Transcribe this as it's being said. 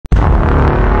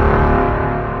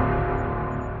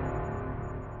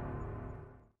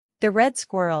The red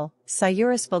squirrel,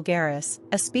 Sciurus vulgaris,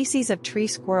 a species of tree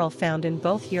squirrel found in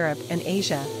both Europe and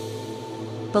Asia,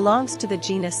 belongs to the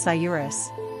genus Sciurus.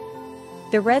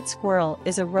 The red squirrel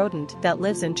is a rodent that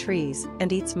lives in trees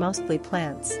and eats mostly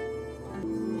plants.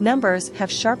 Numbers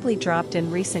have sharply dropped in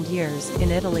recent years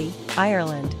in Italy,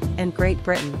 Ireland, and Great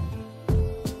Britain.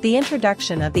 The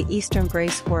introduction of the eastern gray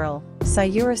squirrel,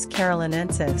 Sciurus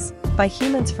carolinensis, by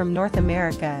humans from North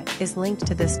America is linked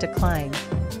to this decline.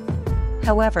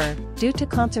 However, due to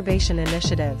conservation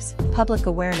initiatives, public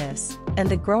awareness, and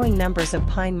the growing numbers of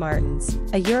pine martens,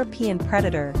 a European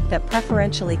predator that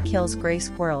preferentially kills gray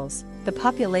squirrels, the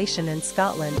population in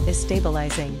Scotland is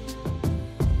stabilizing.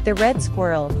 The red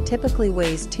squirrel typically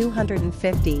weighs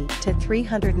 250 to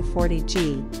 340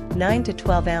 g, 9 to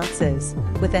 12 ounces,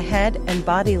 with a head and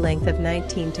body length of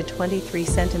 19 to 23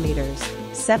 centimeters,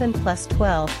 7 plus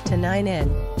 12 to 9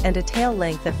 in, and a tail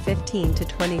length of 15 to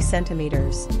 20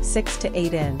 centimeters, 6 to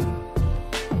 8 in.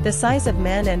 The size of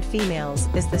men and females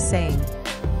is the same.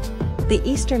 The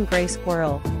eastern gray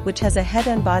squirrel, which has a head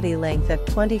and body length of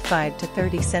 25 to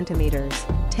 30 centimeters,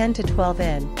 10 to 12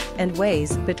 in, and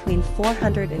weighs between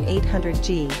 400 and 800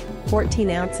 g, 14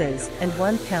 ounces, and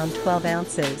 1 pound 12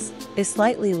 ounces, is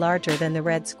slightly larger than the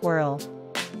red squirrel.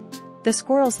 The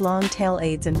squirrel's long tail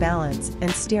aids in balance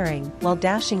and steering while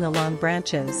dashing along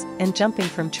branches and jumping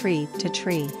from tree to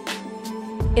tree.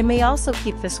 It may also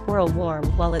keep the squirrel warm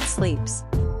while it sleeps.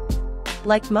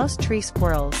 Like most tree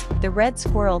squirrels, the red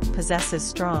squirrel possesses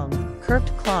strong, curved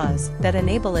claws that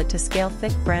enable it to scale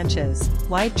thick branches,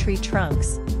 wide tree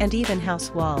trunks, and even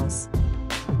house walls.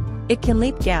 It can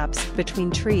leap gaps between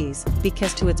trees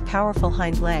because to its powerful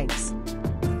hind legs.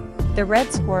 The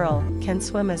red squirrel can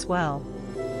swim as well.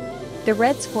 The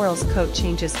red squirrel's coat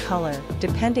changes color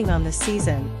depending on the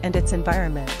season and its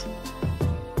environment.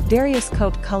 Various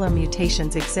coat color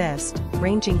mutations exist,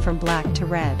 ranging from black to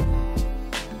red.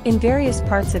 In various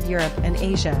parts of Europe and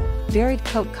Asia, varied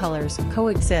coat colors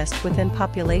coexist within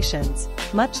populations,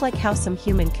 much like how some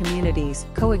human communities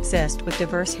coexist with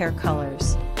diverse hair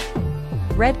colors.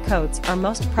 Red coats are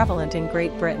most prevalent in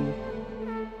Great Britain.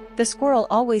 The squirrel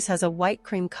always has a white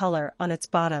cream color on its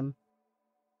bottom.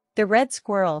 The red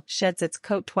squirrel sheds its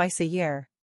coat twice a year,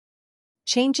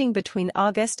 changing between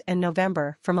August and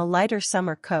November from a lighter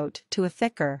summer coat to a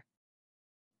thicker,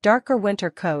 darker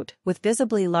winter coat with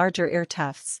visibly larger ear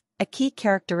tufts, a key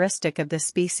characteristic of this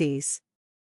species.